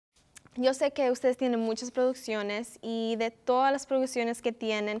Yo sé que ustedes tienen muchas producciones y de todas las producciones que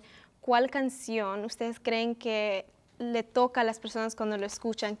tienen, ¿cuál canción ustedes creen que le toca a las personas cuando lo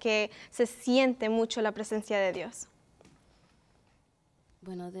escuchan, que se siente mucho la presencia de Dios?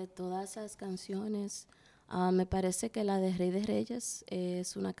 Bueno, de todas esas canciones, me parece que la de Rey de Reyes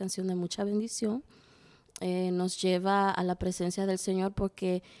es una canción de mucha bendición. Nos lleva a la presencia del Señor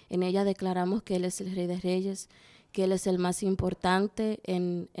porque en ella declaramos que Él es el Rey de Reyes, que Él es el más importante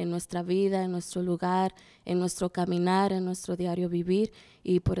en nuestra vida, en nuestro lugar, en nuestro caminar, en nuestro diario vivir,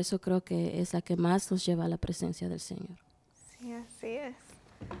 y por eso creo que es la que más nos lleva a la presencia del Señor. Sí, así es.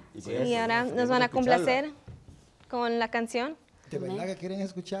 Y ahora nos van a complacer con la canción. ¿De verdad que quieren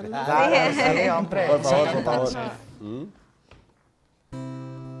escucharla? Claro, sí, hombre. Por favor, por favor.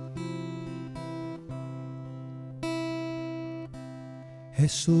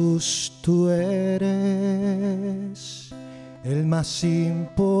 Jesús, tú eres el más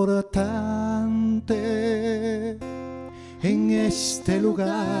importante en este lugar.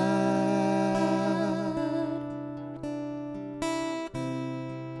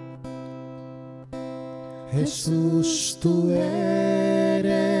 Jesús, tú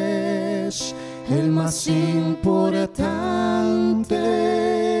eres el más importante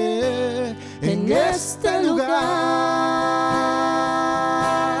en este lugar.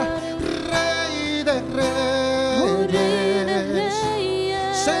 Rey de Reyes,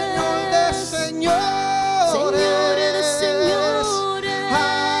 Señor de señores,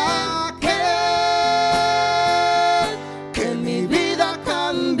 aquel que mi vida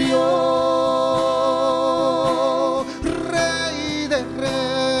cambió.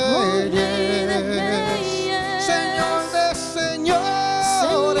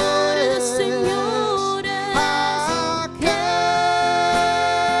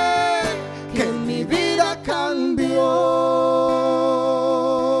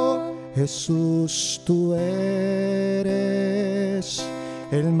 Jesús, tú eres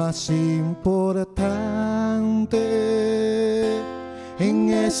el más importante en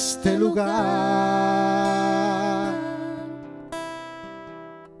este lugar.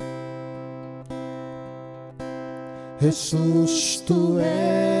 Jesús, tú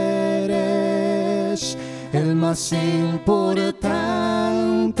eres el más importante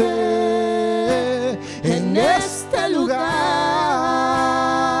en este lugar.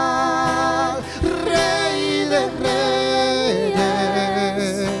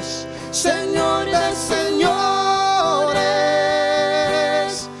 Señor de señores,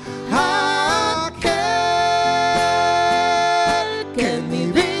 aquel que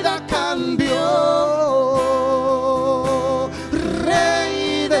mi vida cambió.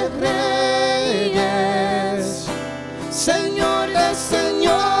 Rey de reyes, Señor de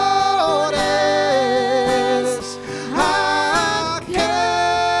señores, aquel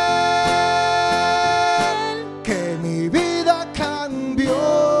que mi vida cambió.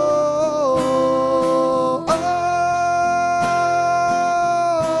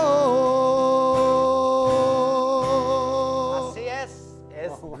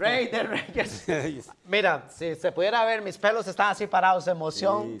 Rey de Reyes. Mira, si se pudiera ver, mis pelos están así parados de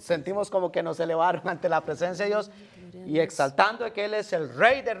emoción. Sí. Sentimos como que nos elevaron ante la presencia de Dios y exaltando que Él es el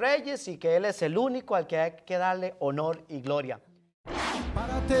Rey de Reyes y que Él es el único al que hay que darle honor y gloria.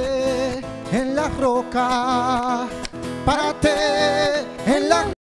 Párate en la roca, párate en la